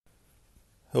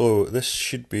Hello, this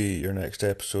should be your next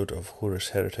episode of Horus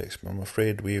Heretics, but I'm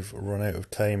afraid we've run out of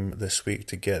time this week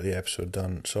to get the episode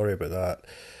done. Sorry about that.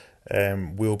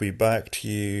 We'll be back to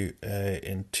you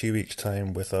in 2 weeks'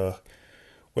 time with an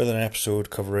episode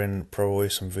covering probably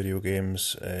some video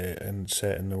games and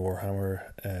set in the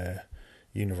Warhammer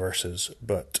universes.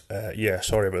 But yeah,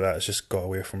 sorry about that. It's just got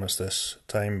away from us this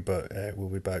time, but we'll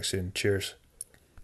be back soon. Cheers.